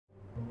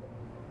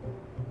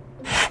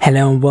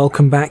Hello and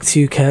welcome back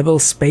to Kerbal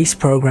Space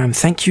Program.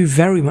 Thank you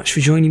very much for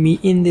joining me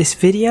in this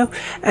video,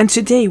 and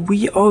today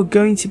we are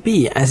going to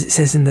be, as it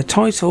says in the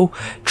title,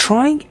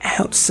 trying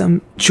out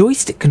some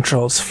joystick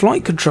controls,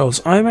 flight controls.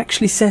 I'm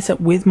actually set up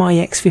with my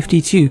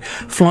X52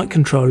 flight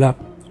controller.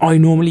 I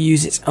normally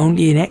use it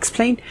only in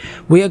X-Plane.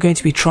 We are going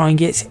to be trying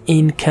it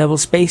in Kerbal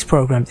Space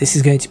Program. This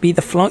is going to be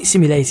the Flight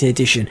Simulator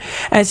edition.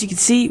 As you can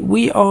see,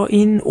 we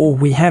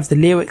have the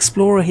Leo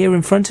Explorer here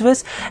in front of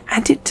us,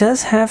 and it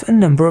does have a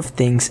number of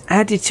things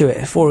added to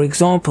it. For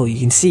example, you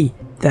can see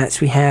that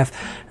we have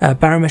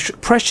barometric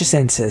pressure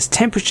sensors,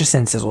 temperature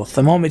sensors or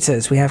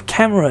thermometers. We have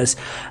cameras,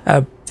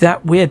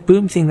 that weird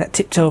boom thing that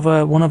tipped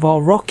over one of our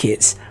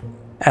rockets.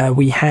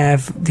 We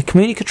have the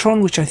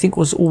communicatron, which I think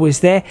was always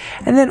there,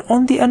 and then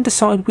on the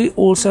underside we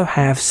also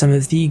have some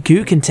of the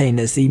goo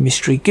containers, the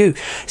mystery goo.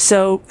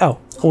 So,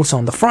 also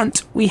on the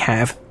front we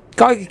have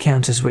Geiger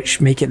counters,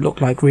 which make it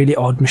look like really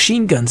odd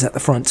machine guns at the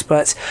front,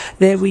 but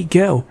there we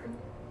go.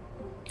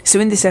 So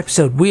in this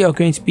episode we are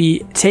going to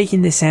be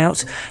taking this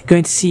out,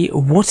 going to see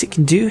what it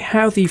can do,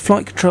 how the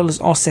flight controllers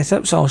are set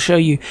up. So I'll show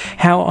you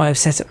how I have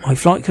set up my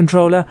flight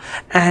controller,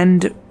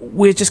 and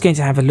we're just going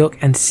to have a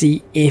look and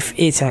see if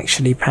it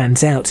actually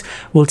pans out.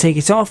 We'll take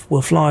it off,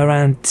 we'll fly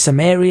around some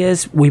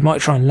areas, we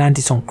might try and land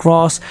it on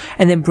grass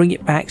and then bring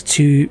it back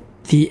to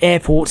the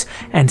airport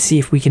and see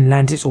if we can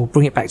land it, or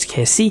bring it back to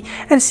KSC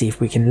and see if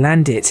we can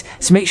land it.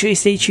 So make sure you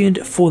stay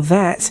tuned for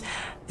that.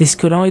 This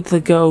could either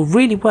go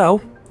really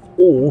well,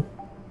 or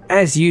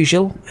as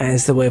usual,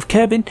 as the way of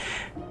Kerbal,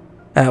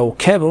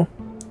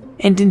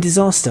 end in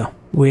disaster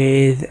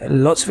with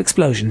lots of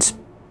explosions.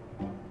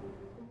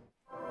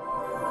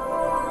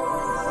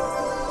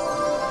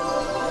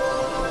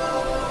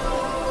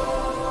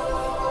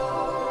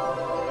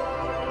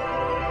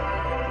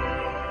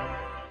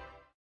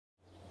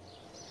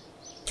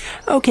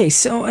 Okay,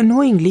 so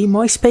annoyingly,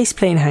 my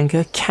spaceplane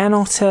hangar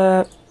cannot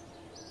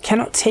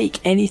take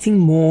anything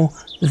more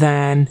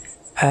than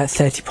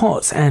 30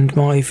 parts, and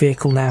my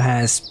vehicle now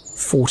has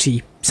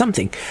 40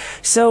 something.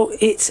 So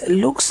it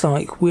looks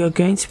like we are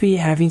going to be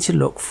having to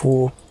look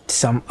for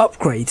some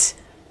upgrades.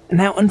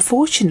 Now,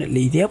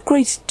 unfortunately, the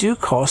upgrades do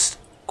cost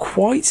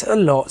quite a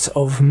lot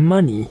of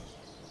money.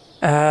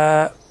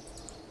 Yeah,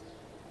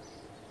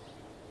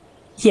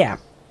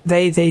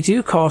 they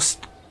do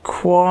cost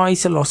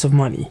quite a lot of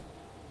money.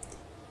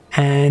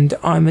 And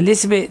I'm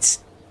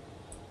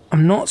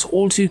not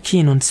all too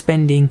keen on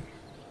spending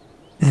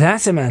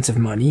that amount of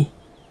money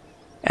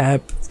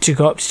to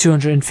go up to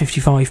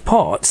 255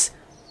 parts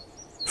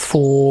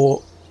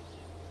for...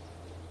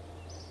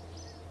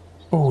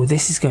 Oh,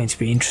 this is going to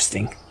be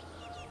interesting.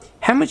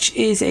 How much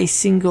is a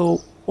single...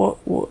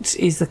 What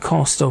is the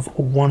cost of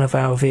one of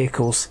our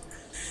vehicles?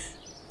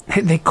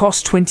 They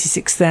cost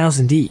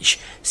 26,000 each.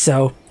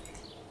 So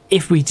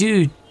if we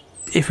do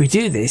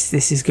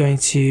this is going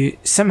to...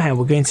 Somehow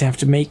we're going to have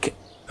to make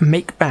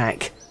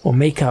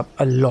up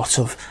a lot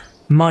of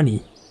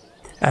money.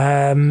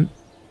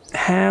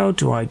 How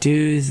do I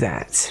do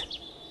that?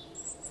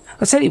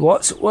 I'll tell you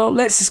what, well,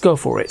 let's just go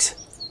for it.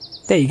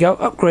 There you go,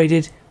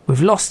 upgraded.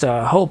 We've lost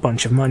a whole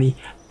bunch of money,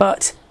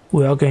 but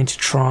we are going to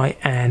try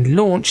and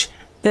launch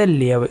the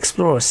Leo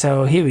Explorer.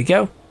 So here we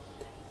go.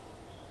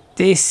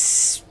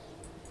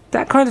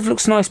 That kind of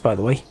looks nice, by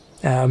the way.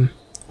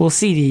 We'll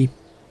see the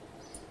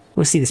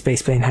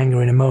spaceplane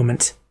hangar in a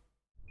moment.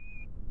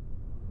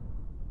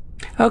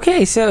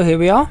 Okay, so here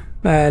we are.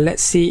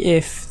 Let's see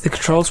if the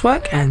controls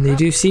work, and they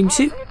do seem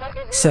to.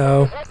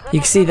 So you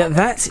can see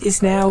that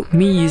is now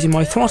me using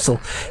my throttle.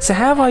 So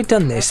how have I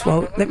done this?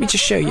 Well, let me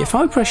just show you. If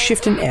I press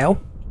Shift and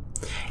L,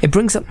 it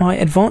brings up my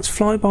advanced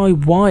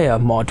fly-by-wire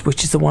mod,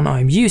 which is the one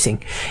I'm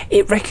using.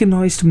 It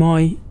recognised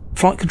my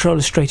flight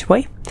controller straight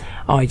away.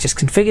 I just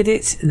configured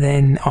it,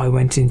 then I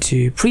went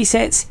into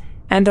presets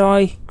and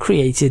I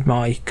created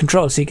my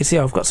controller. So you can see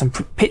I've got some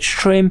pitch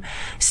trim,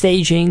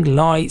 staging,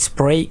 lights,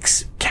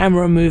 brakes,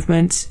 camera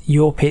movement,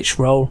 yaw pitch,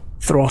 roll,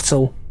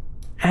 throttle,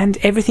 and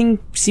everything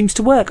seems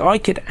to work. I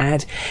could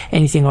add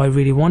anything I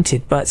really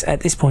wanted, but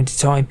at this point in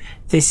time,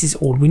 this is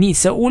all we need.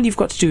 So all you've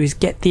got to do is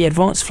get the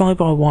advanced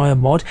fly-by-wire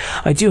mod.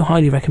 I do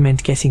highly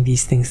recommend getting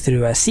these things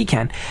through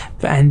CCAN,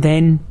 and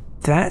then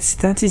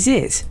that is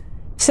it.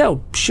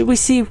 So should we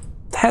see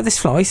how this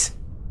flies?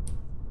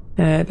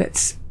 There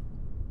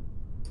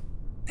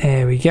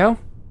we go.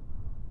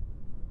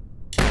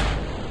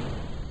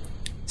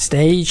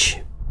 Stage,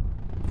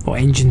 or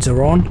engines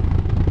are on.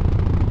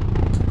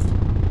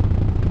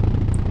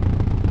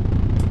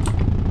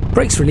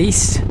 Brakes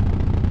released.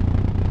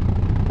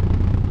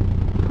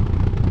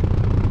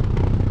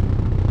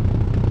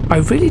 I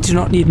really do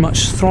not need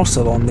much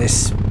throttle on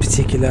this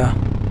particular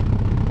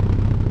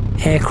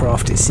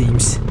aircraft, it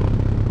seems.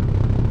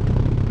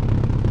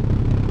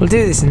 We'll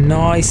do this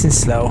nice and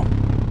slow.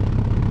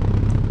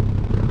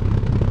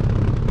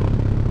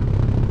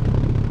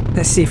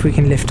 Let's see if we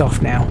can lift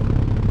off now.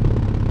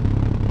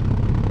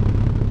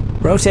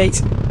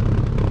 Rotate.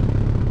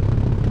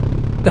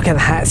 Look at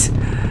that.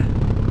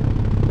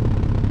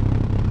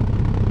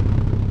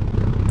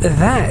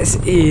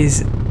 That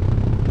is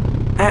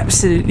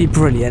absolutely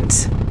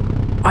brilliant.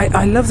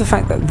 I love the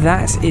fact that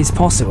that is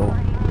possible,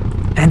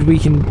 and we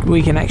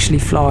can actually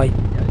fly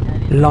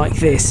like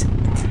this.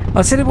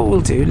 I'll tell you what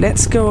we'll do.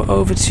 Let's go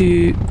over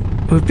to...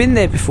 We've been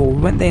there before.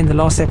 We went there in the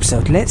last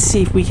episode. Let's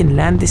see if we can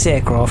land this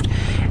aircraft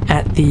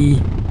at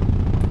the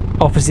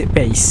opposite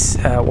base,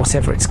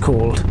 whatever it's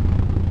called,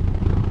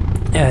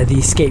 the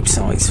escape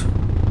site.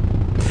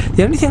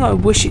 The only thing I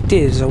wish it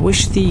did is I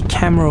wish the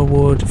camera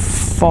would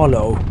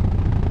follow.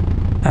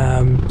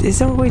 Is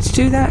there a way to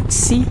do that?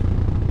 See?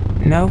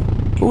 No?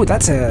 Oh,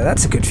 that's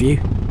a good view.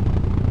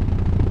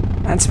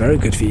 That's a very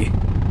good view.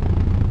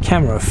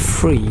 Camera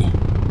free.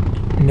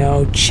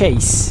 No,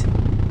 chase.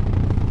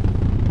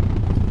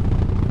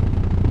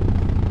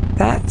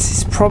 That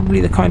is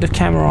probably the kind of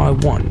camera I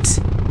want.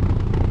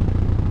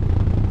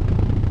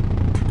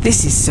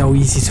 This is so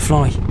easy to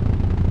fly.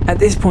 At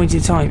this point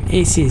in time,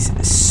 it is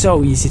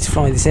so easy to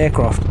fly this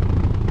aircraft.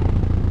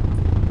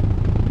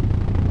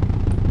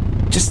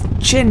 Just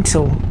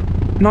gentle,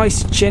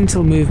 nice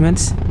gentle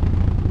movements.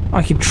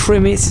 I can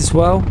trim it as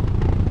well.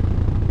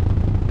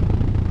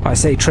 I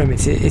say trim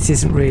it, it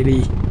isn't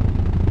really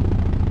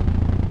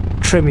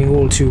trimming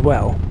all too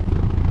well.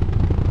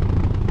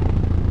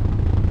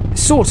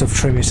 Sort of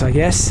trim it, I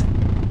guess.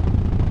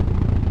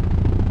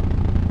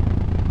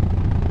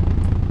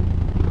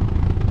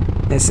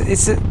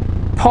 It's a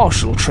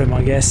partial trim,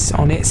 I guess,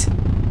 on it.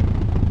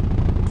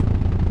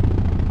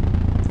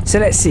 So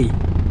let's see.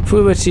 If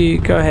we were to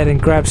go ahead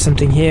and grab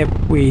something here,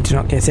 we do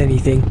not get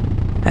anything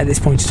at this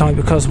point in time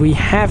because we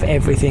have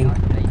everything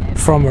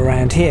from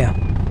around here.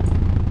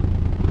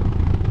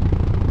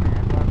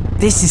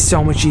 This is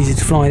so much easier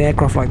to fly an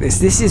aircraft like this.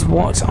 This is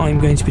what I'm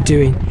going to be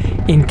doing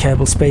in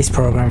Kerbal Space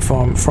Program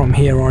from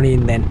here on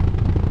in then.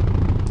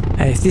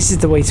 If this is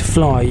the way to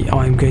fly,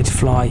 I'm going to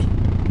fly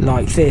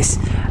like this.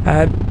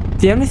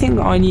 The only thing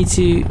I need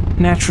to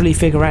naturally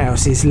figure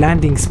out is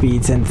landing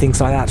speeds and things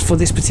like that for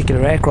this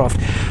particular aircraft.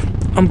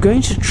 I'm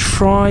going to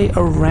try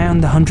around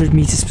the 100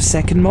 meters per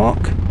second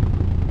mark.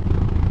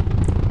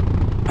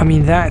 I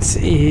mean, that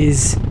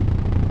is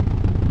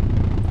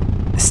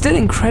still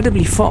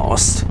incredibly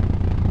fast.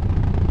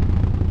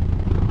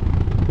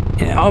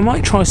 I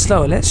might try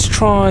slower. Let's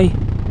try...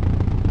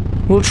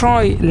 We'll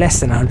try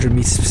less than 100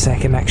 meters per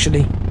second,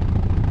 actually.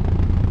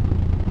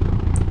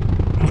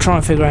 We'll try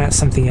and figure out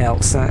something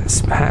else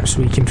that perhaps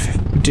we can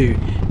do.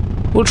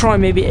 We'll try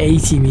maybe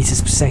 80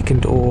 meters per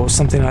second or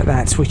something like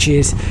that, which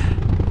is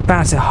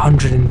about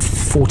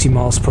 140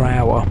 miles per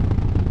hour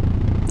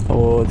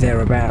or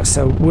thereabouts.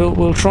 So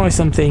we'll try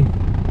something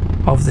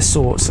of the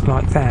sort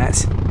like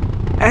that.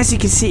 As you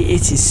can see,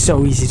 it is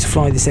so easy to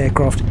fly this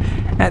aircraft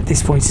at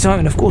this point in time,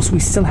 and of course we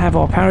still have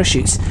our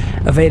parachutes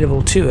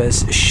available to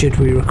us should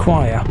we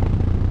require.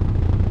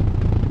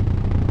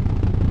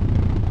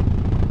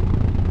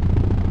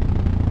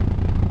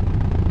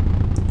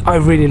 I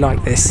really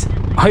like this.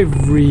 I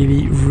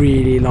really,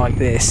 really like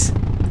this.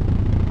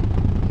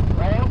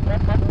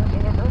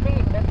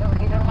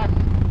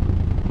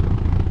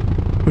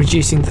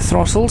 Reducing the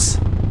throttles.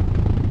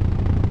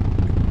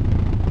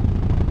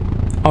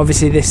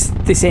 Obviously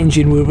this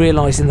engine, we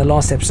realised in the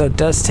last episode,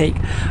 does take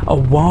a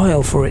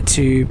while for it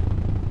to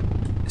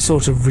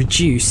sort of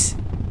reduce.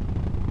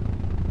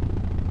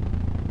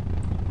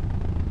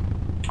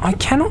 I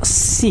cannot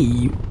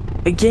see,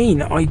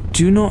 again, I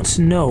do not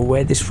know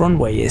where this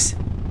runway is.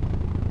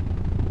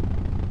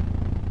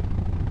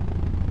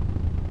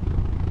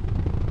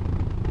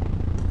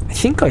 I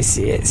think I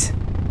see it.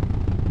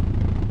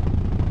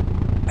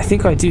 I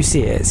think I do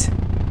see it.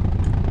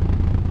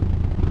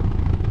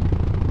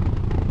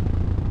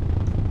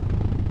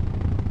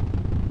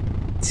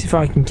 See if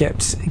I can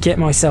get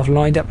myself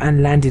lined up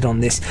and landed on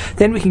this.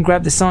 Then we can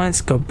grab the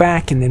science, go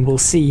back, and then we'll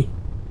see.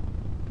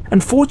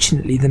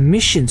 Unfortunately, the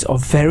missions are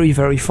very,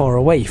 very far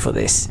away for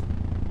this,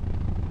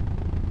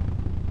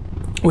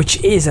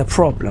 which is a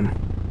problem.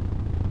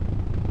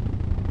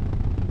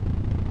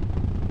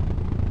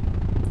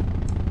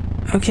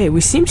 Okay,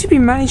 we seem to be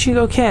managing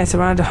okay at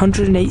around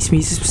 108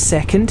 meters per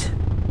second.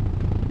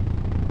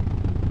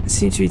 Doesn't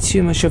seem to be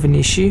too much of an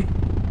issue.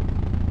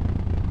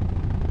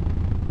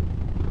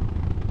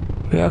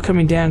 We are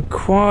coming down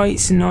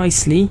quite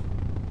nicely.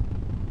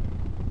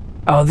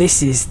 Oh,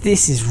 this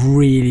is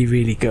really,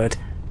 really good.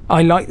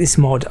 I like this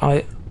mod.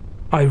 I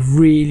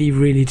really,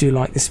 really do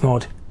like this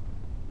mod.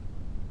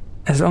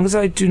 As long as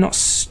I do not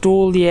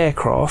stall the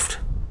aircraft,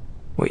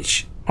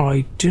 which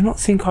I do not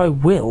think I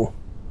will.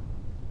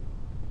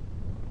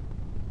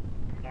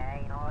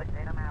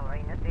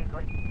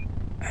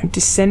 I'm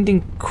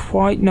descending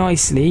quite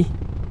nicely.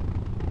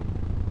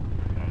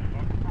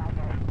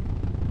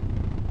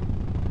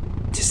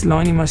 Just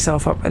lining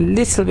myself up a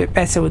little bit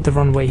better with the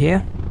runway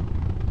here.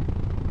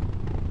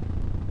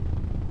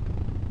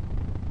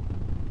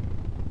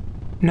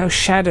 No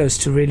shadows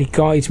to really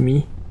guide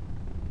me.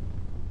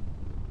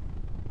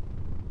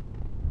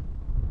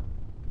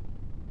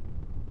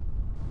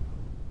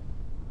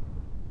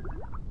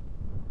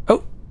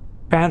 Oh,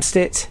 bounced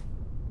it.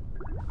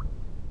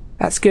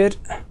 That's good.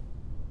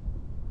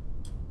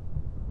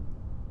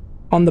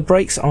 On the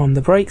brakes, on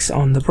the brakes,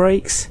 on the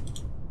brakes.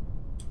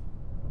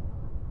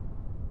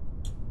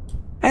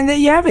 And there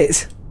you have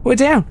it. We're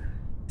down.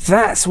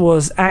 That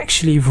was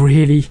actually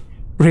really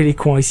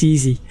quite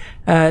easy.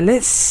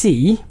 Let's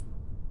see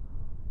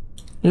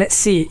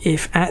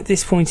if at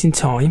this point in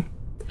time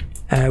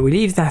we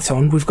leave that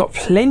on. We've got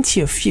plenty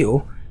of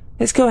fuel.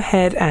 Let's go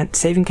ahead and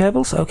saving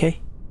Kerbals.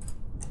 Okay,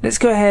 let's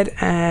go ahead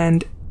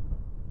and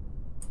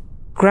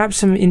grab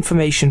some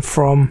information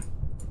from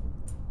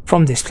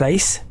this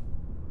place.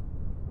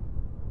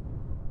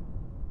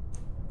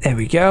 There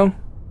we go.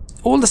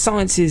 All the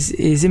science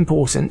is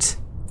important.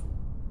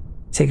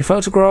 Take a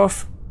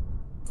photograph.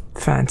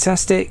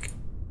 Fantastic.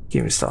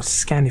 Give it a start to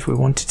scan if we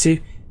wanted to.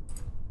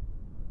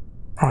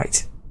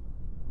 Right.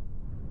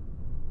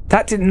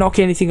 That didn't knock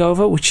anything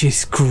over, which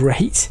is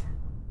great.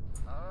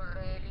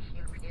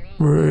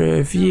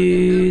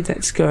 Review.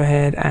 Let's go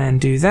ahead and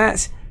do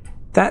that.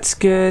 That's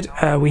good.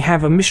 We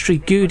have a mystery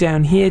goo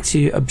down here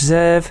to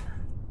observe.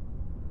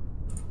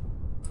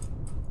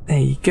 There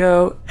you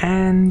go.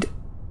 And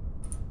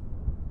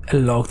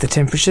log the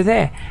temperature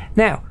there.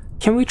 Now,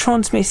 can we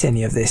transmit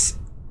any of this?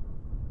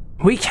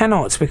 We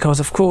cannot, because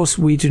of course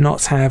we do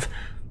not have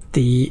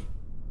the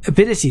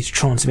ability to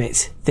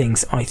transmit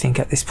things, I think,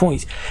 at this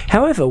point.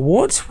 However,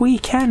 what we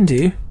can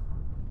do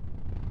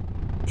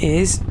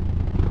is,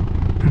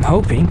 I'm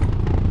hoping,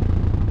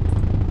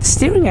 the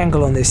steering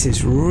angle on this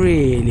is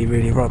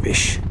really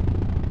rubbish.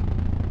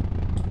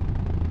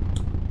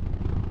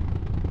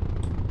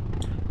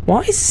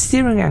 Why is the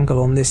steering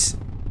angle on this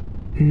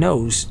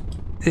nose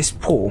this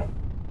poor?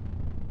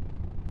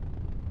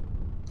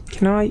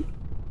 Can I?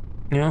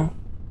 No.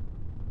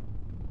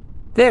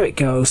 There it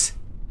goes.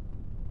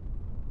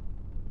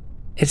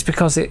 It's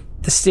because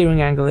the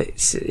steering angle,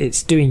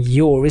 it's doing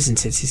yaw,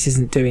 isn't it? It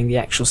isn't doing the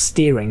actual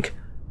steering.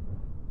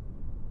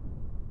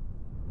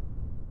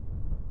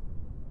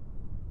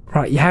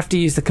 Right, you have to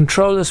use the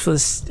controllers for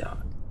this.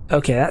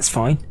 Okay, that's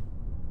fine.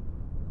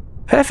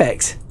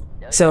 Perfect.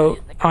 So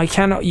I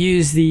cannot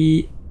use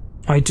the.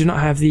 I do not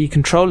have the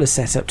controller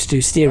set up to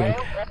do steering.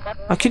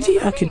 I could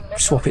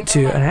swap it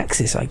to an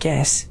axis, I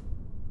guess.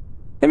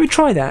 Let me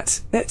try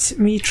that.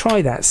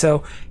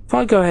 So if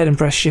I go ahead and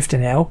press Shift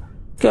and L,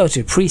 go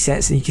to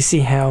presets, and you can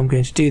see how I'm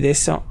going to do this.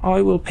 So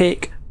I will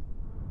pick.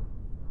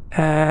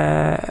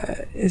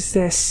 Is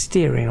there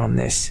steering on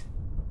this?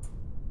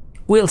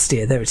 Wheel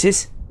steer. There it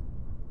is.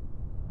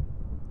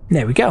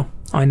 There we go.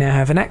 I now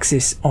have an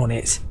axis on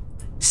it.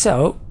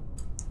 So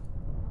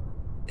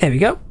there we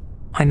go.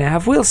 I now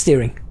have wheel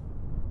steering.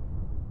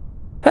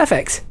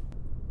 Perfect.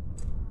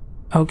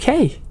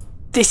 Okay.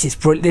 This is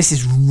brilliant. This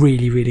is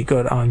really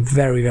good. I'm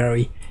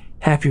very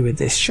happy with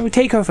this. Shall we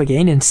take off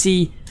again and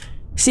see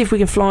if we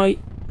can fly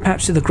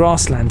perhaps to the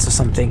grasslands or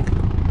something?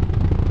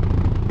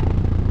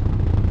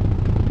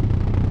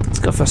 Let's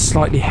go for a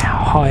slightly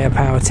higher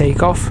power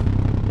takeoff.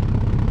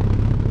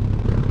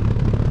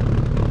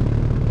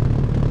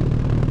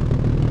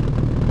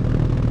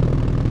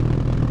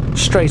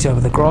 Straight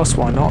over the grass,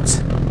 why not?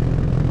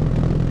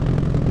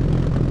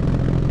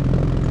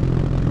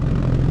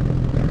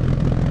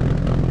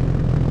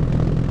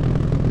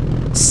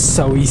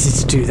 So easy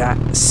to do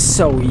that.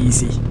 So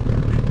easy.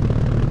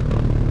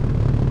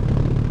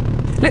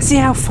 Let's see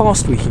how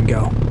fast we can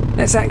go.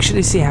 Let's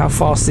actually see how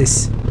fast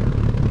this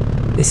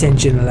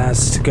engine allows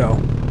us to go.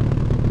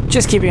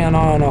 Just keeping an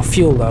eye on our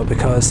fuel though,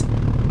 because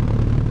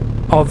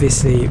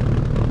obviously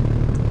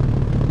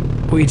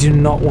we do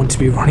not want to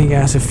be running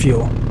out of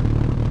fuel.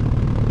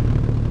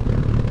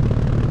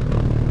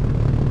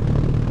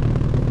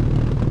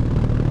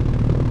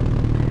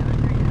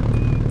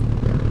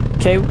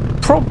 Okay,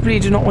 probably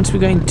do not want to be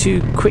going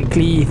too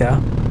quickly either,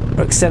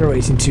 or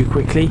accelerating too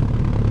quickly.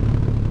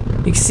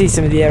 You can see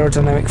some of the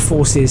aerodynamic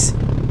forces,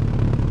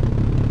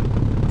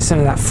 some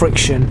of that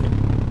friction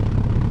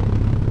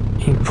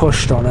being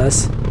pushed on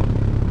us.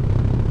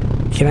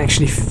 You can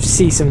actually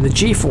see some of the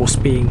G-force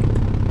being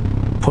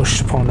pushed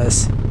upon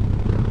us.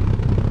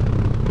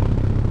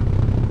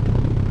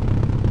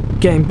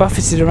 Getting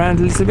buffeted around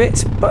a little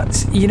bit,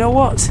 but you know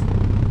what?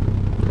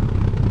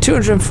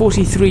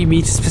 243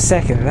 meters per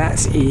second,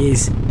 that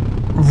is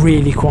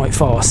really quite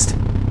fast.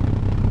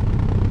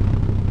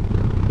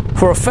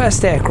 For a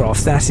first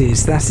aircraft, that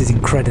is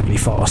incredibly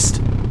fast.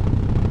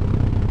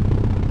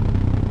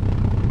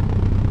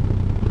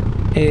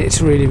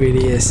 It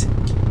really is.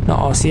 Not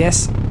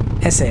RCS,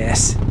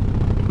 SAS.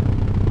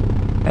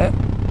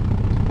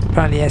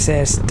 Apparently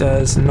SAS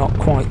does not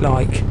quite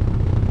like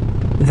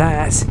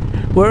that.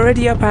 We're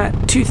already up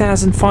at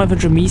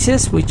 2,500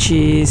 meters, which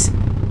is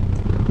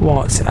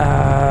what?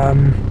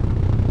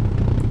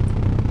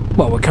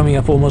 Well, we're coming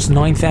up almost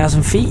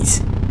 9,000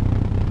 feet.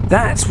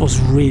 That was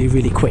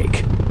really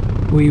quick.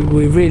 We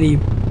really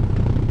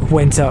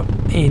went up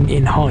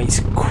in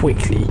height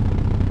quickly.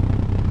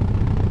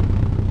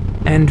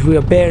 And we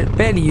are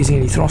barely using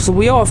any throttle.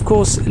 We are, of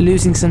course,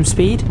 losing some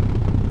speed.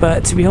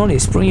 But to be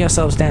honest, bringing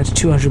ourselves down to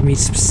 200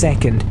 meters per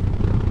second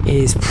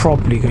is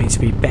probably going to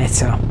be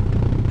better.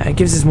 It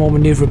gives us more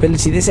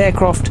maneuverability. This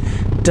aircraft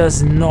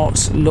does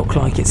not look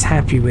like it's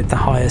happy with the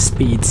higher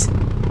speeds,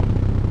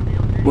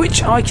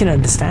 which I can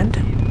understand.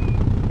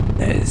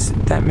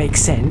 That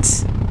makes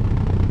sense.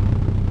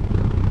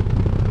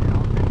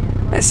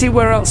 Let's see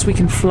where else we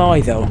can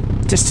fly though,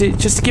 just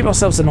to give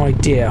ourselves an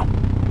idea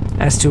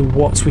as to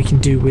what we can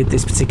do with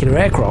this particular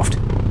aircraft.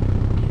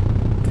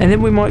 And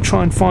then we might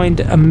try and find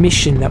a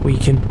mission that we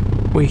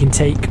can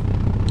take.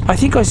 I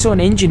think I saw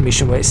an engine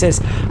mission where it says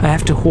I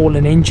have to haul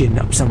an engine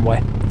up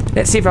somewhere.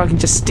 Let's see if I can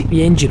just stick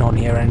the engine on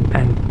here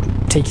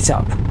and take it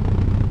up.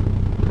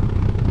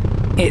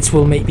 It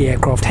will make the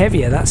aircraft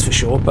heavier, that's for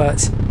sure,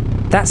 but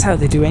that's how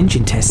they do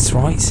engine tests,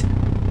 right?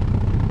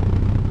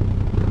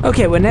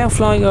 Okay, we're now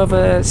flying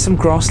over some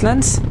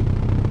grasslands.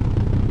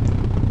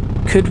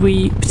 Could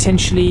we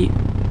potentially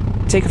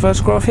take a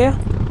photograph here?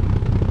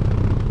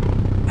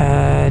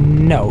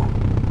 No.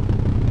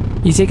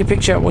 You take a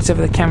picture of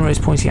whatever the camera is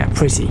pointing at,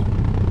 pretty.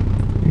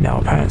 No,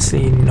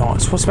 apparently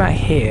not. What about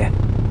here?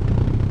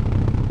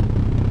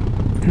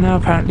 No,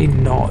 apparently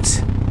not.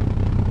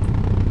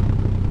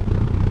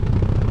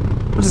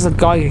 What does the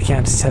Geiger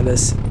counter tell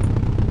us?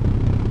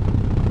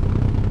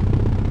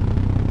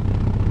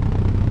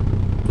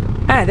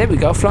 Ah, there we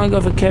go, flying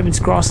over Kerbal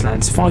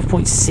grasslands,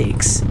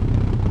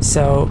 5.6.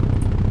 So,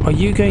 are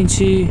you going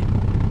to...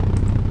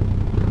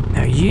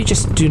 No, you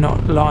just do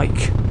not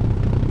like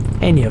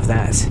any of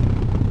that.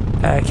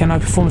 Can I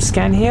perform a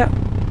scan here?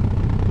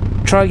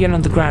 Try again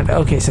on the ground.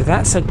 Okay, so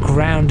that's a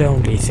ground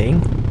only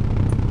thing.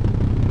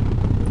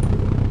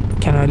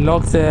 Can I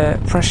log the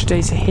pressure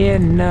data here?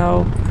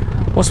 No.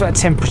 What about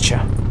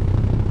temperature?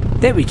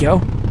 There we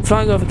go.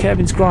 Flying over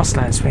Kerbal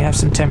grasslands, we have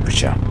some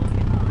temperature.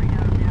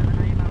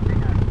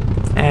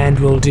 And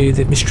we'll do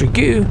the mystery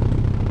goo.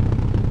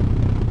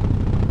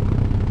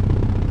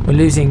 We're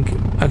losing...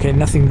 Okay,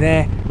 nothing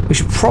there. We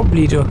should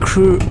probably do a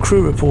crew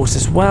report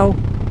as well.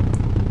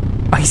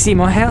 I can see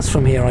my house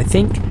from here, I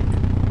think.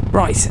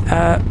 Right,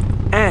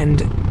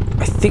 and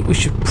I think we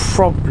should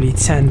probably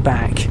turn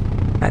back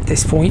at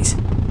this point,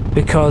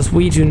 because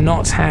we do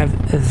not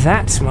have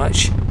that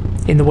much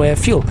in the way of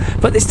fuel.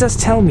 But this does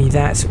tell me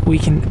that we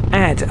can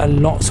add a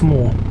lot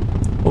more,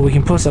 or we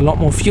can put a lot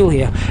more fuel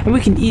here, and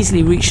we can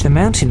easily reach the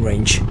mountain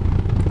range.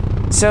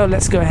 So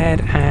let's go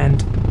ahead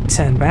and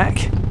turn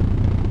back.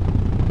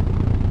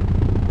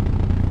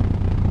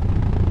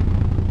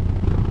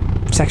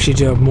 Let's actually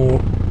do a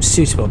more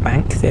suitable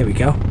bank. There we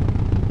go.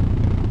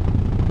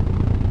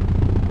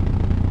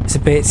 It's a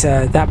bit,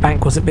 that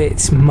bank was a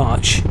bit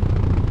much.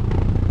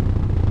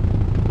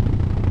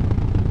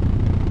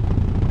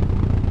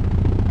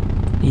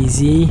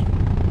 Easy,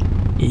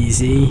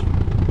 easy.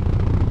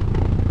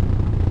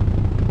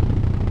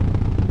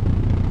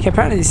 Okay,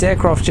 apparently this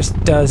aircraft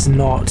just does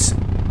not...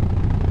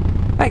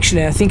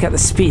 Actually, I think at the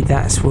speed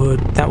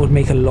that would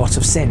make a lot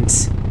of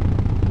sense.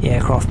 The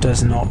aircraft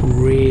does not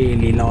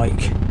really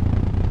like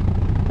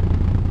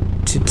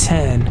to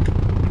turn.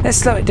 Let's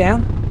slow it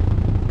down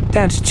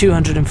to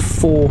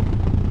 204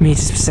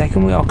 meters per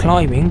second. We are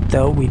climbing,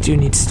 though we do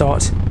need to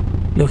start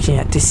looking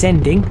at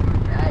descending.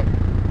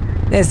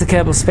 There's the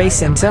Kerbal Space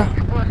Center.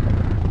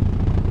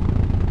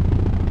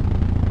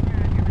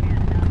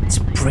 Let's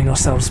bring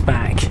ourselves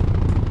back.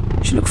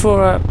 Should look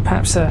for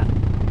perhaps a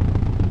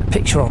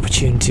picture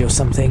opportunity or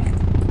something.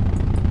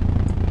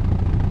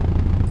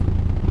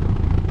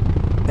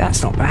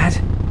 That's not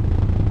bad.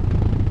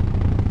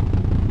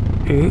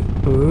 Ooh,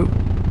 ooh.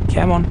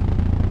 Come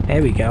on.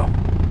 There we go.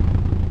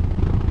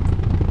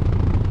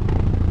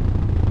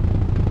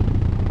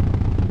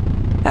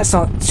 That's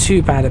not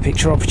too bad a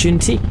picture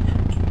opportunity.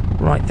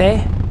 Right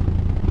there.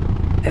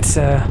 It's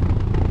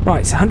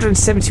right, it's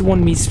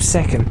 171 meters per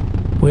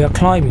second. We are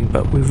climbing,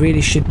 but we really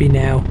should be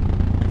now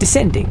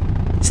descending.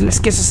 So let's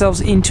get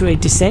ourselves into a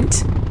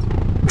descent,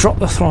 drop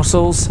the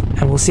throttles,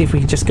 and we'll see if we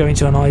can just go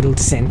into an idle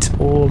descent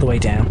all the way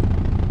down.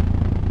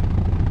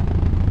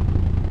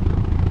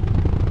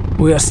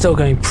 We are still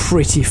going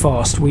pretty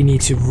fast. We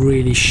need to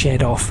really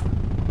shed off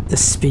the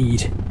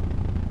speed.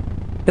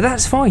 But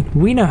that's fine.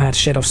 We know how to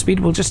shed off speed.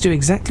 We'll just do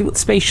exactly what the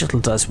space shuttle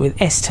does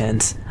with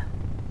S-turns.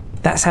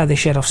 That's how they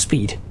shed off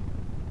speed.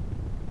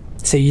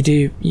 So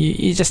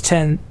you just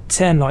turn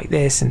like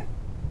this and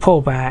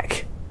pull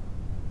back,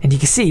 and you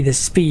can see the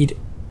speed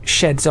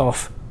sheds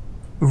off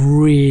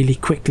really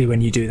quickly when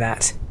you do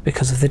that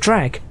because of the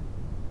drag.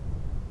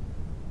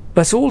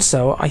 But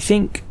also, I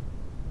think,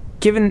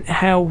 given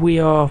how we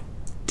are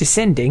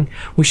descending,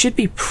 we should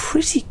be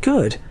pretty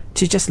good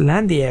to just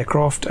land the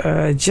aircraft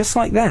just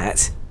like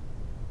that.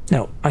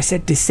 No, I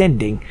said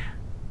descending.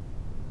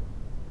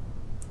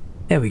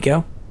 There we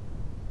go.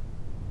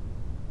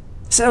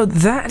 So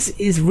that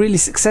is really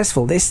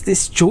successful.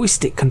 This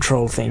joystick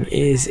control thing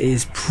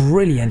is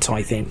brilliant,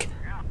 I think.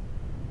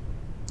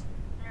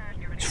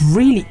 It's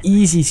really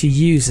easy to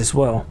use as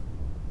well.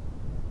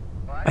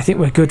 I think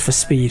we're good for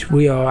speed.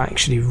 We are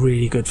actually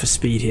really good for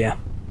speed here.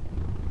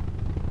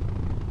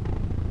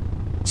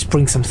 Let's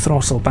bring some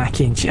throttle back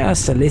in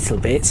just a little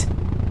bit.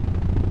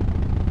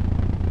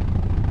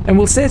 And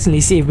we'll certainly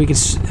see if we can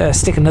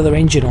stick another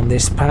engine on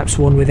this, perhaps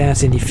one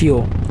without any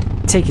fuel.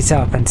 Take it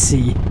up and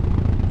see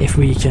if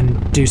we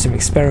can do some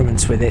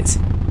experiments with it,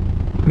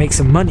 make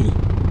some money.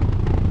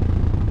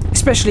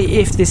 Especially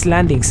if this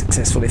landing's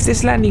successful. If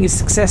this landing is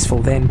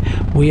successful, then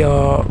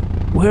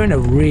we're in a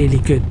really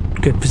good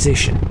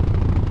position.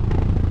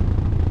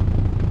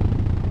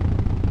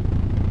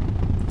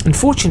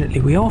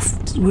 Unfortunately, we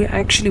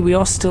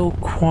are still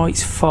quite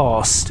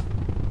fast.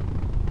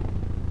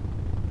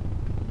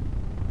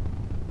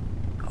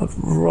 I'd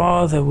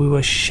rather we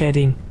were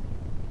shedding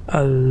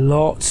a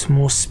lot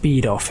more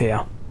speed off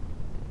here.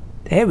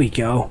 There we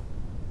go.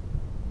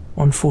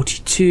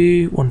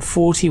 142,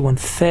 140,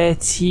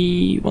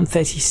 130,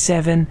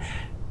 137.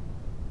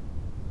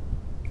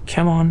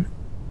 Come on.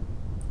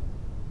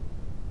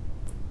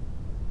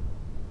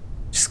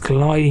 Just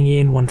gliding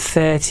in,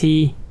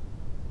 130.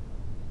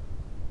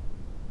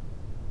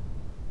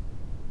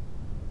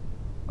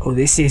 Oh,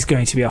 this is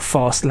going to be a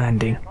fast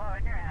landing.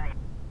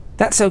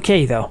 That's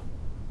okay though.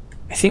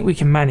 I think we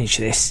can manage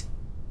this.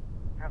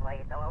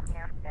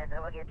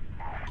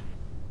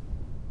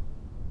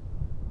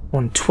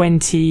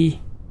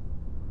 120.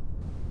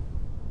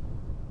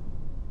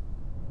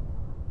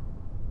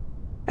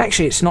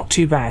 Actually, it's not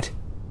too bad.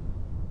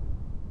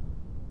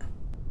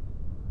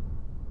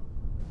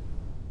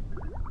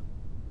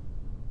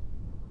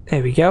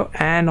 There we go.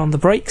 And on the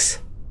brakes.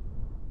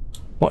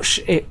 Watch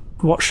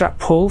that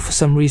pull. For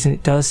some reason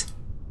it does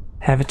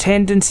have a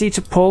tendency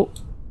to pull.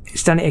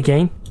 It's done it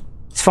again.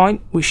 It's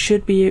fine. We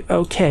should be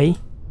okay.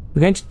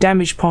 We're going to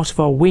damage part of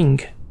our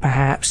wing,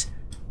 perhaps.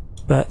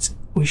 But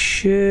we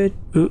should...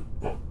 Ooh.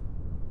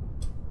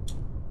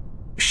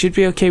 Should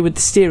be okay with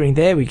the steering.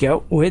 There we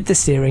go. With the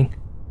steering.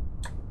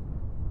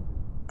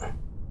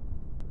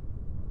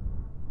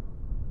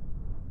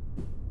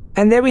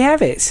 And there we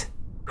have it.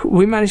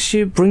 We managed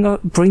to bring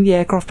the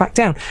aircraft back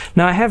down.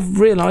 Now I have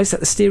realised that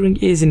the steering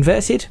is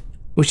inverted,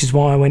 which is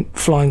why I went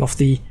flying off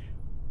the...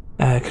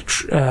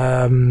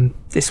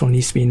 this one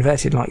needs to be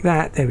inverted like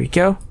that. There we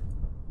go.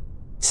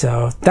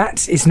 So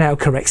that is now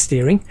correct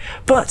steering.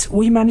 But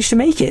we managed to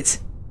make it.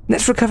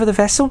 Let's recover the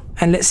vessel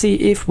and let's see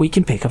if we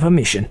can pick up a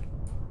mission.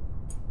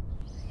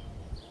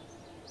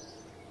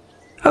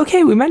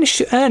 Okay, we managed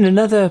to earn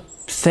another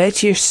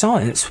 30ish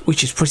science,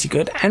 which is pretty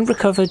good, and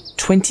recovered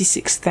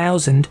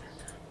 26,000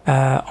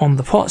 on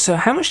the pot. So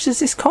how much does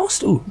this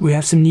cost? Oh, we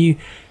have some new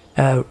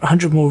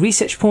 100 more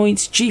research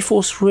points,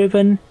 G-force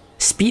ribbon,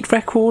 speed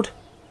record,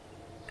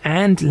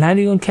 and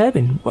landing on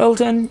Kerbin. Well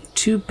done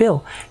to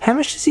Bill. How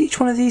much does each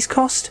one of these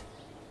cost?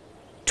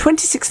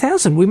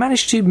 26,000. We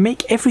managed to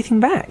make everything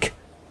back.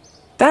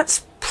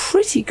 That's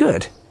pretty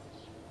good.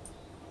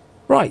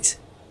 Right.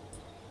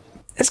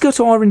 Let's go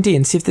to R&D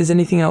and see if there's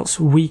anything else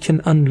we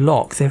can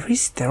unlock.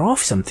 There are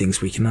some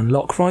things we can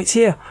unlock right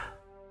here.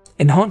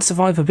 Enhanced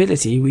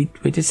survivability,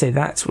 we did say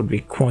that would be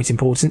quite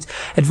important.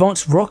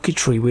 Advanced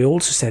rocketry, we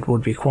also said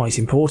would be quite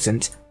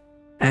important.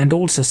 And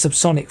also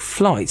subsonic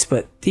flights,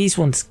 but these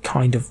ones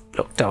kind of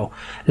look dull.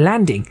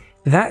 Landing,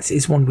 that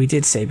is one we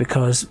did say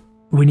because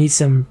we need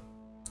some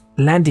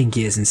landing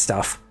gears and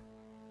stuff.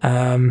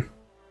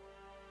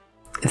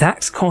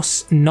 That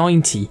costs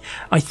 90.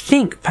 I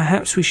think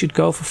perhaps we should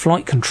go for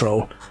flight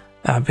control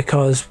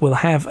because we'll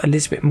have a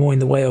little bit more in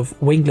the way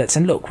of winglets.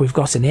 And look, we've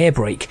got an air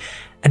brake.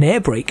 An air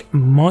brake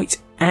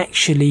might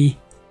actually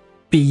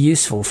be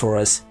useful for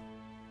us.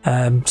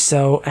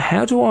 So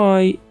how do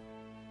I...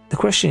 The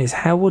question is,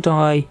 how would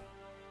I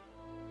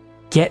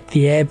get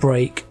the air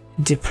brake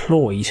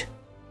deployed?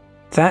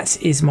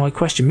 That is my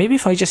question. Maybe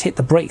if I just hit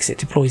the brakes, it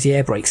deploys the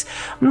air brakes.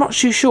 I'm not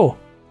too sure.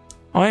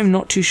 I am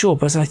not too sure,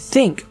 but I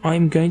think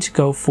I'm going to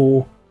go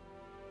for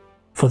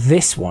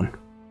this one.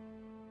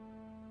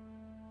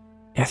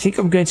 I think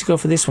I'm going to go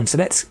for this one. So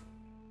let's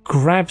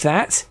grab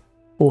that.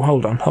 Oh,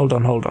 hold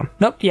on.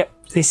 Nope, yep,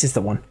 this is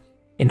the one.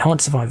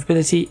 Enhanced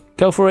survivability,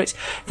 go for it.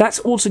 That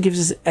also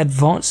gives us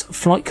advanced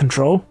flight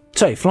control.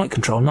 Sorry, flight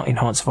control, not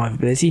enhanced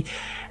survivability.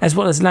 As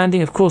well as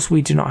landing. Of course,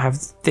 we do not have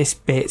this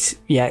bit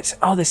yet.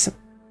 Oh,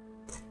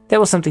 there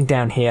was something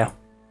down here.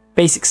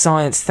 Basic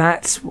science,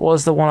 that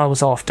was the one I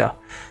was after.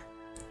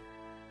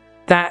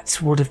 That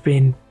would have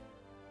been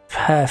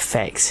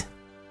perfect.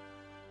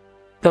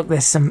 Look,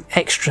 there's some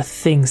extra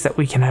things that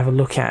we can have a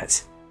look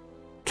at.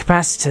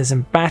 Capacitors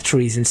and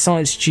batteries and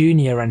Science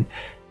Junior and...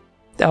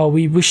 Oh,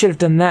 we should have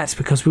done that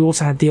because we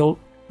also had the old...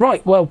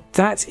 Right, well,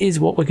 that is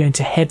what we're going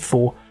to head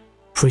for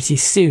pretty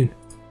soon.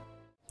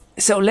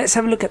 So let's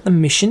have a look at the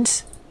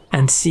missions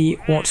and see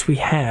what we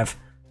have.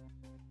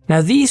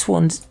 Now these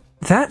ones,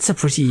 that's a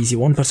pretty easy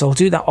one, but I'll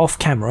do that off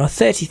camera.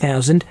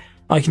 30,000.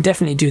 I can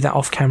definitely do that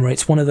off camera.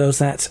 It's one of those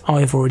that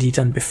I've already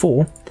done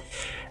before.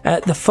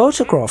 The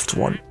photographed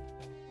one.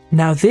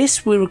 Now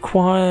this we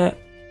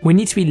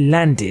need to be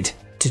landed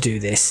to do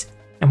this.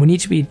 And we need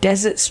to be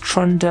deserts,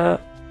 tundra,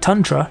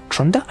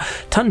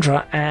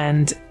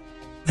 and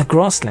the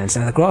grasslands.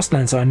 Now the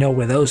grasslands, I know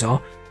where those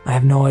are. I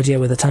have no idea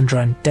where the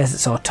tundra and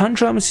deserts are.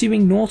 Tundra, I'm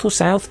assuming north or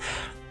south.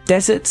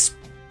 Deserts,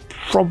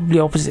 probably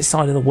opposite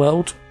side of the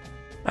world.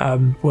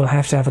 We'll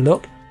have to have a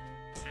look.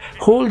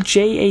 Haul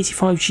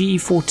J85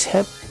 GE4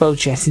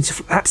 turbojet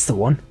into... That's the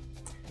one.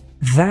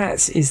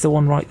 That is the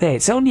one right there.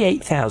 It's only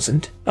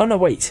 8,000. Oh no,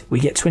 wait. We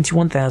get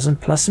 21,000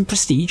 plus some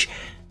prestige.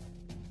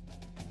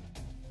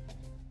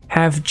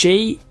 Have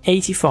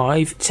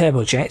J85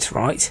 turbojet,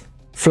 right?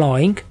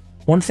 Flying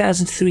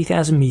 1,000 to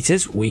 3,000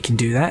 meters. We can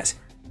do that.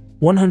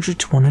 100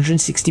 to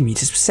 160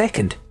 meters per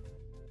second.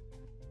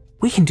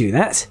 We can do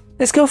that.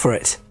 Let's go for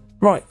it.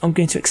 Right, I'm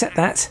going to accept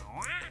that.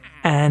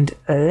 And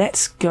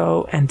let's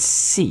go and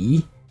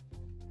see.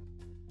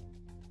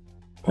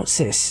 What's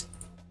this?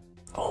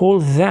 All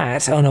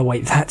that. Oh no,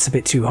 wait, that's a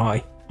bit too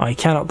high. I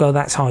cannot go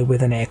that high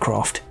with an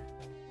aircraft.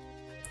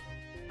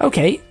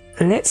 Okay,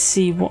 let's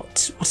see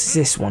what is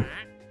this one.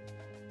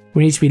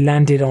 We need to be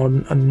landed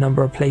on a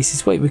number of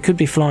places. Wait, we could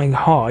be flying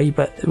high,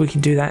 but we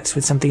can do that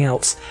with something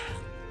else.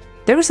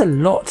 There is a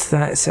lot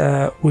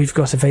that we've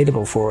got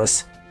available for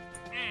us.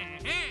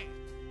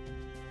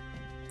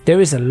 There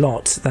is a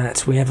lot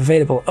that we have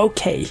available.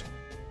 Okay,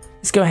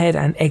 let's go ahead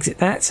and exit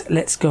that.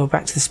 Let's go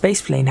back to the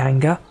spaceplane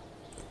hangar.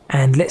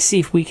 And let's see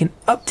if we can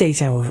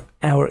update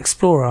our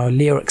Explorer, our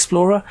Leo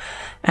Explorer,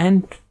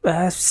 and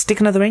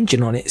stick another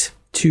engine on it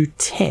to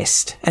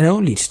test, and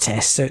only to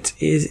test, so it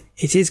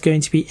is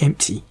going to be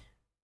empty.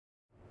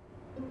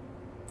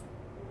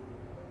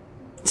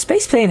 The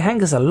spaceplane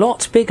hangar's a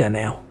lot bigger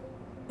now.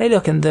 Hey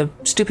look, and the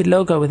stupid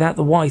logo without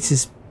the white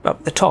is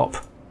up the top.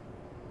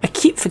 I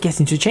keep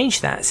forgetting to change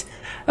that.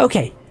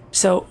 Okay,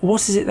 so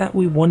what is it that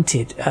we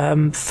wanted?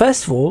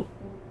 First of all,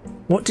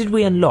 what did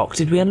we unlock?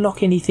 Did we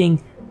unlock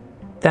anything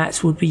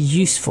that would be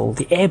useful?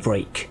 The air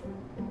brake.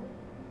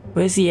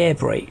 Where's the air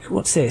brake?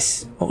 What's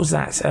this? What was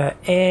that?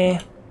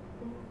 Air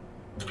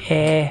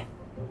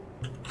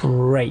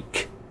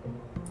brake.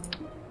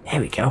 There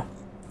we go.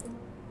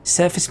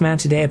 Surface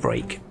mounted air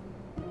brake.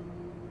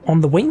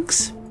 On the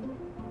wings?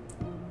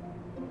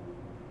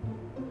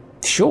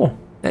 Sure,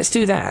 let's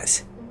do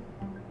that.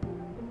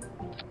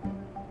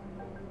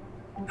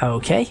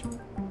 Okay.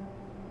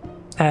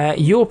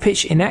 Your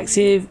pitch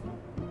inactive.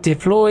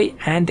 Deploy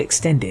and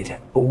extended.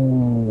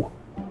 Ooh.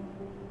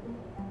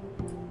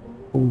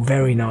 Ooh,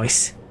 very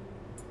nice.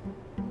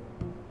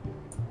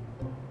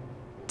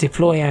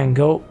 Deploy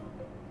angle.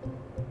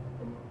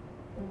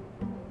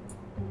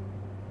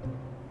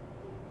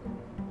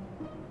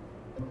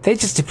 They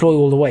just deploy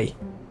all the way.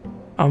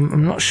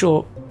 I'm not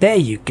sure. There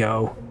you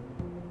go.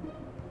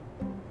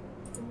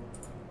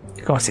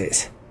 Got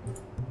it.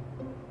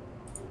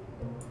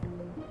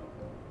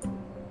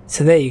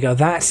 So there you go.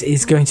 That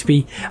is going to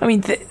be... I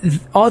mean,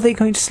 are they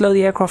going to slow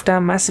the aircraft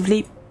down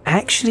massively?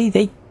 Actually,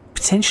 they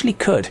potentially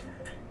could.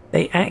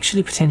 They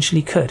actually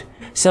potentially could.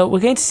 So we're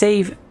going to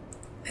save...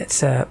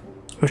 Let's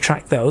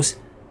retract those.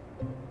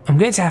 I'm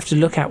going to have to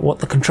look at what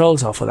the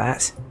controls are for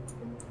that.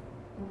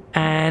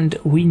 And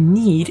we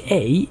need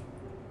a...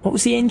 What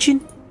was the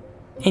engine?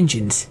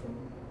 Engines.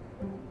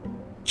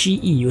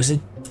 GE. It was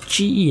a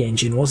GE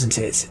engine, wasn't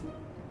it?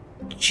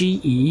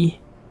 GE...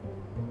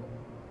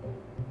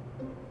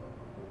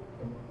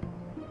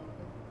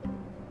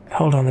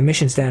 Hold on, the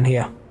mission's down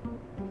here.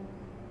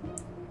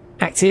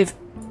 Active.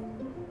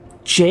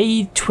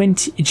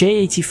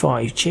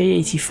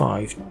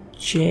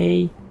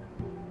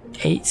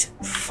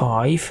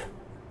 J85.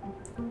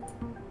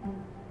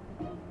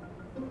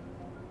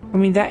 I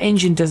mean, that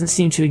engine doesn't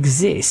seem to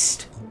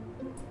exist.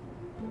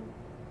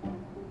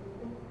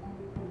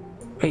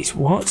 Wait,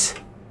 what?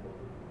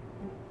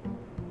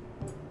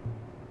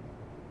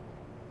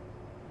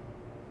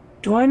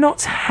 Do I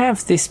not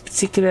have this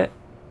particular...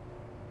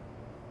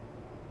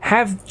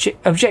 Have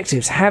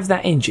objectives, have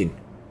that engine.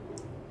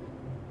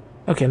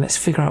 Okay, let's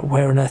figure out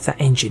where on earth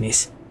that engine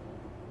is.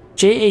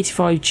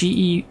 J85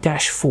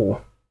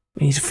 GE-4.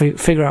 We need to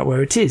figure out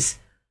where it is.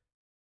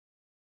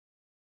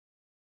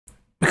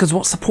 Because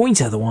what's the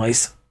point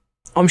otherwise?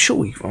 I'm sure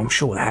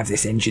we'll have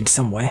this engine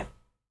somewhere.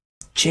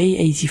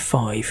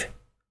 J85.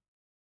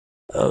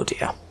 Oh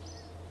dear.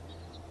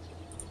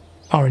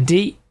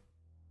 R&D.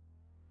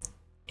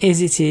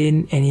 Is it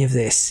in any of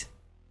this?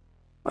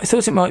 I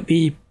thought it might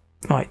be...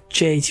 Right,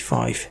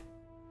 J85.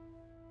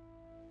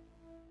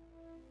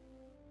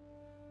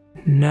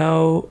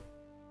 No.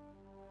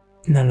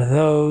 None of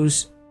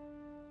those.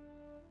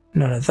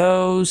 None of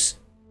those.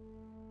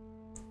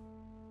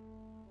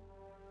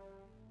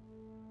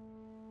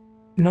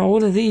 No,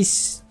 all of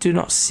these do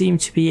not seem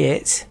to be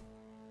it.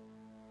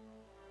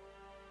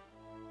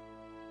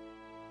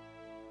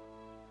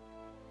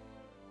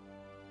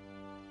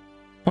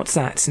 What's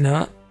that?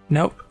 No.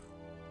 Nope.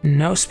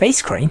 No,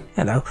 space crane.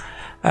 Hello.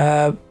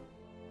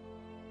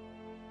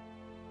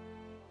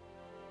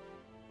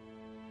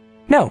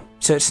 No,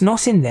 so it's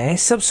not in there.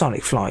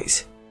 Subsonic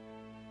flight.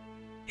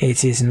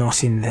 It is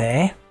not in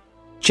there.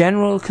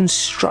 General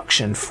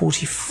construction,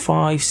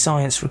 45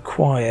 science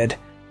required.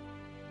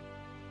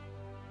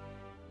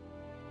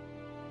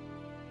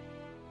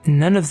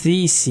 None of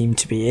these seem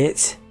to be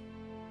it.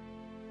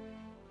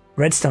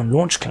 Redstone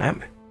launch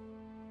clamp.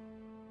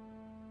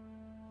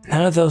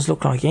 None of those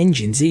look like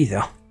engines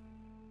either.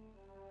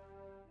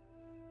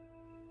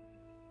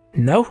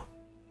 No.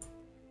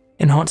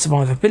 Enhanced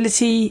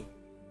survivability.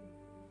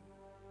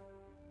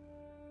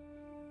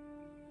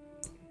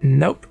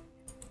 Nope.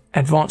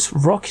 Advanced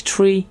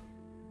rocketry.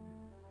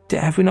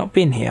 Have we not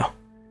been here?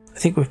 I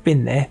think we've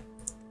been there.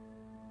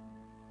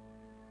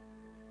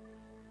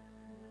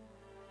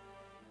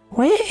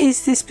 Where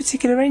is this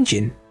particular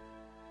engine?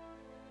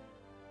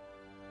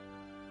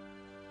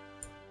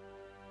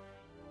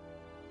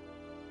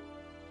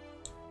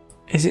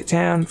 Is it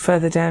down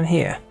further down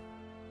here?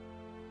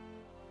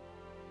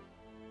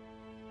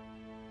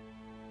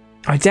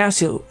 I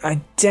doubt it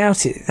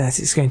that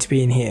it's going to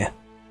be in here.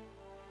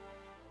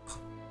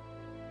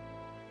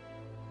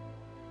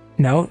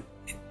 No,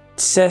 it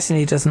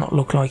certainly does not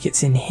look like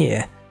it's in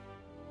here.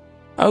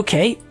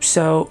 Okay,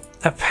 so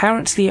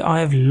apparently I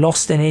have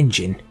lost an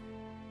engine.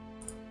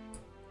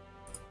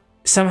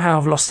 Somehow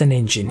I've lost an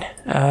engine.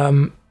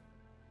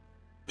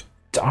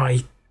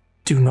 I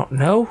do not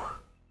know.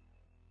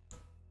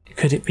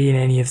 Could it be in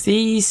any of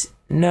these?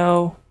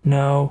 No,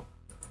 no,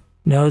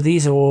 no.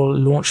 These are all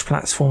launch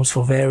platforms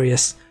for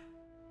various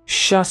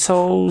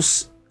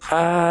shuttles.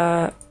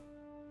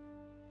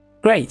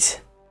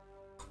 Great.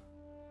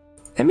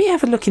 Let me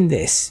have a look in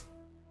this.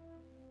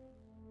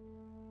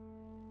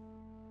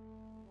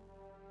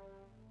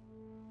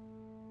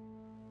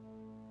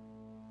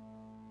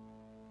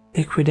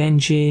 Liquid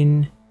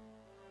engine.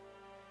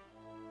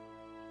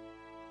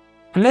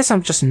 Unless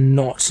I'm just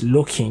not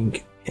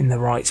looking in the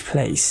right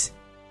place.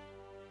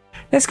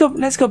 Let's go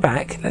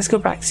back. Let's go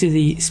back to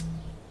the...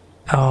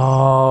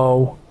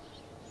 Oh.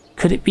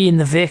 Could it be in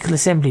the vehicle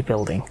assembly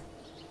building?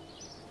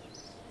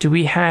 Do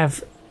we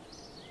have...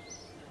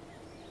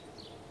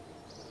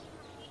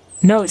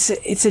 No,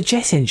 it's a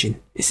jet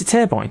engine. It's a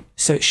turbine.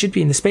 So it should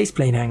be in the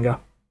spaceplane hangar.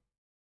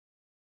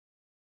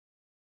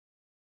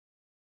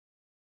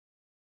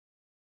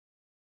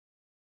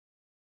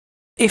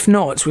 If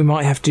not, we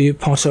might have to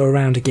potter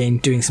around again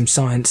doing some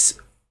science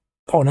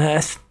on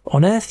Earth.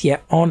 On Earth? Yeah,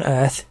 on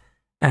Earth.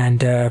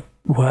 And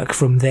work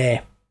from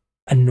there,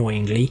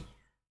 annoyingly.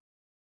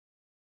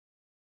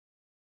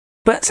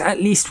 But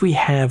at least we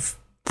have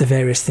the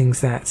various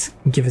things that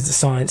give us the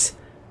science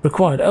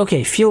required.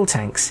 Okay, fuel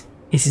tanks.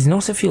 It is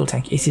not a fuel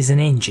tank, it is an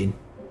engine.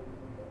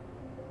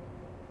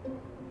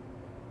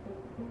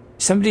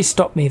 Somebody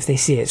stop me if they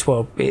see it.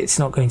 Well, it's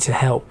not going to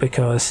help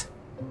because,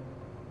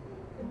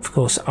 of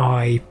course,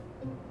 I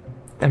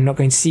am not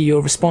going to see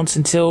your response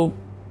until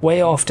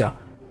way after.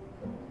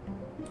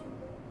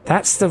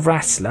 That's the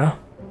Rattler.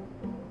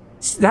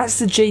 That's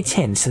the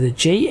J10, so the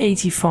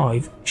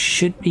J85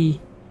 should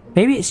be...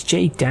 Maybe it's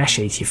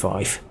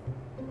J-85.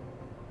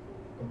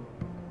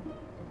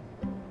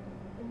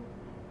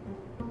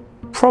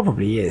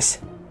 Probably is.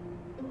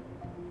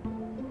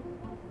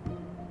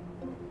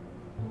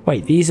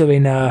 Wait, these are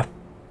in order.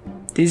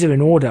 These are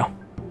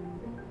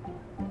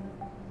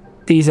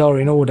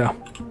in order.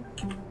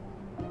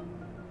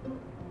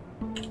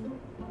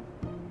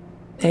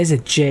 There's a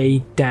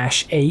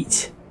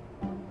J-8.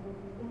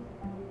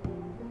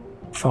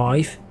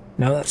 5.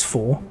 No, that's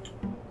 4.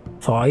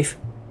 5.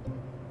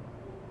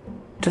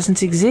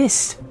 Doesn't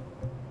exist.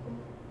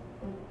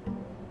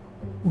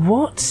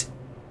 What?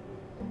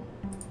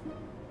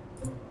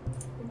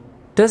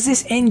 Does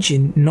this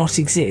engine not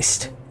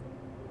exist?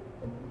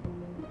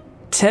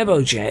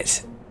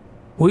 Turbojet.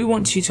 We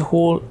want you to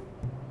haul...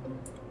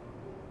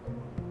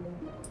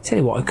 Tell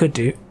you what I could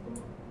do.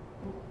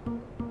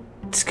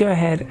 Let's go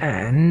ahead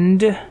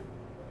and...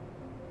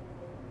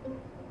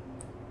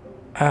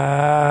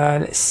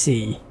 let's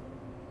see.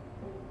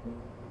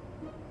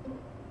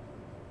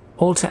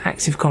 Alter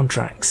active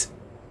contracts.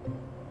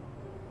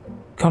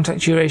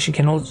 Contract duration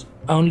can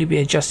only be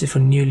adjusted for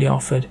newly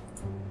offered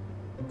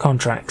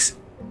contracts.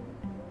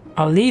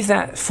 I'll leave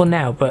that for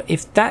now, but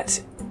if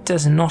that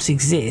does not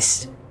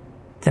exist,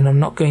 then I'm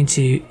not going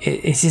to...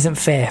 It isn't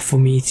fair for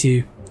me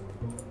to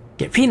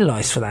get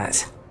penalised for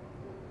that.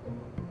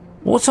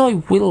 What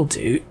I will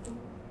do,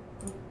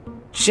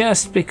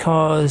 just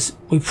because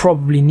we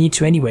probably need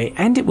to anyway,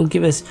 and it will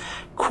give us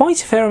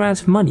quite a fair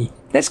amount of money.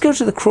 Let's go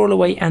to the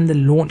crawlerway and the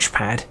launch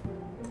pad,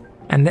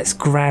 and let's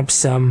grab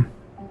some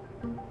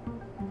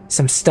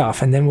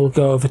stuff, and then we'll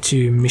go over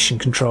to mission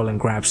control and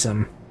grab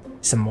some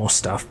more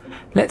stuff.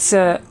 Let's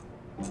yeah,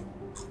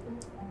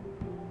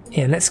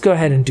 let's go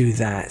ahead and do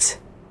that.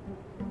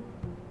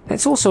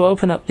 Let's also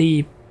open up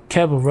the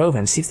Kerbal rover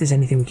and see if there's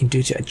anything we can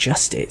do to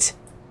adjust it.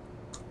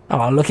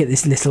 Oh, look at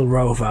this little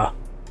rover.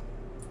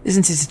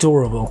 Isn't it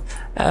adorable?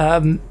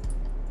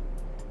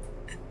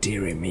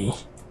 Dearie me.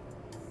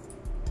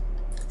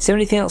 Is there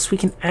anything else we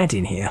can add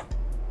in here?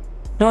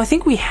 No, I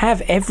think we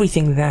have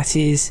everything that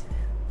is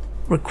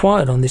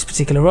required on this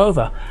particular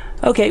rover.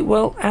 Okay,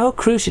 well, our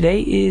crew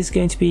today is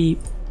going to be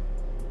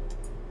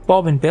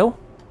Bob and Bill.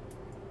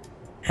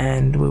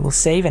 And we will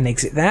save and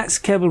exit that.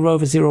 Kerbal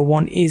Rover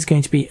 01 is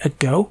going to be a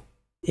go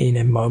in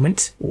a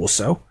moment or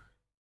so.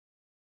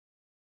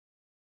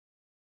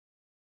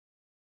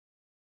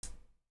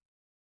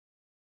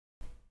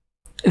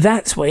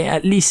 That way,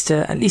 at least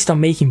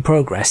I'm making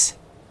progress.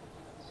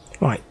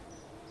 Right.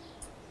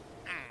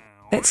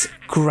 Let's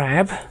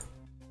grab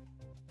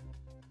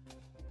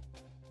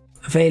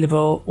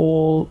available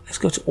all. Let's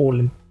go to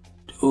all.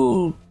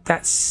 Ooh,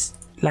 that's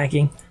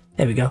lagging.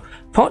 There we go.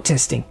 Part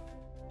testing.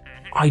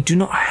 I do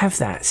not have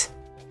that.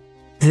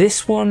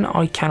 This one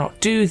I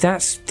cannot do.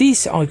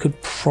 These I could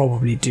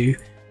probably do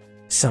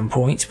some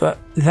point, but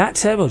that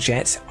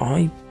turbojet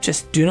I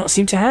just do not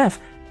seem to have.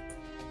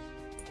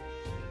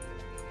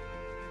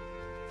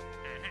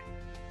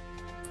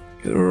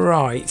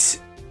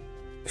 Right.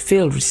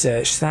 Field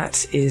research,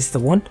 that is the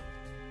one.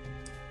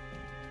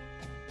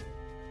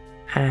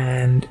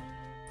 And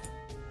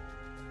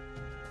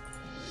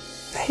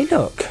hey,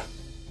 look.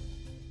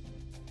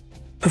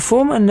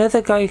 Perform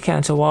another Geiger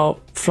counter while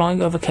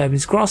flying over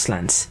Kerbin's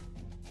grasslands.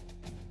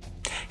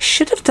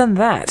 Should have done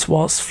that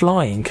whilst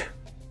flying.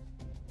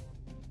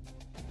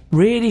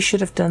 Really should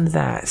have done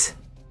that.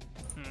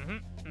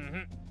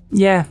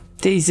 Yeah,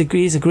 he's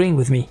agreeing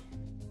with me.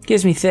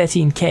 Gives me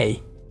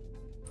 13k.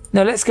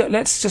 No,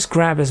 let's just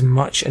grab as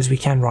much as we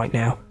can right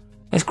now.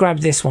 Let's grab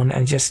this one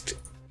and just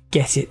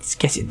get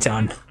it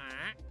done.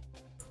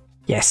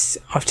 Yes,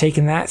 I've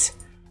taken that.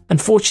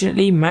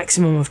 Unfortunately,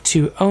 maximum of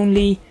 2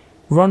 only.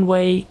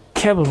 Runway,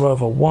 Kerbal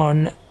Rover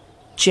 1.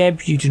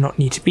 Jeb, you do not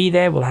need to be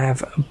there. We'll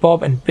have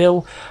Bob and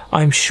Bill.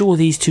 I'm sure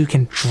these two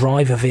can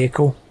drive a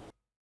vehicle.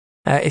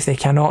 If they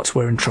cannot,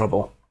 we're in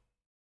trouble.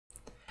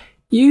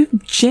 You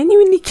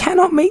genuinely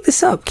cannot make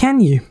this up, can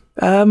you?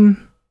 The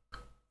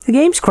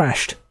game's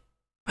crashed.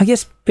 I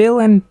guess Bill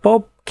and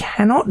Bob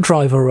cannot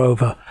drive a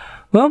rover.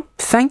 Well,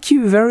 thank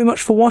you very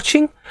much for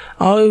watching.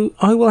 I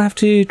will have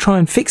to try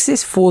and fix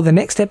this for the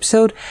next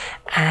episode,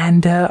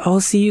 and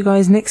I'll see you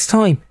guys next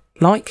time.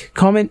 Like,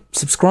 comment,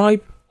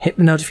 subscribe, hit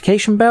the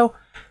notification bell.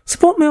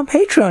 Support me on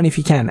Patreon if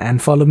you can, and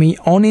follow me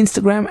on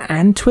Instagram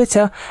and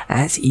Twitter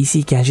at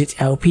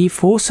ECGadgetLP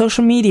for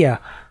social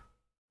media.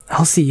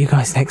 I'll see you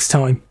guys next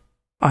time.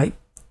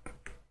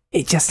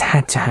 It just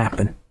had to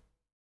happen.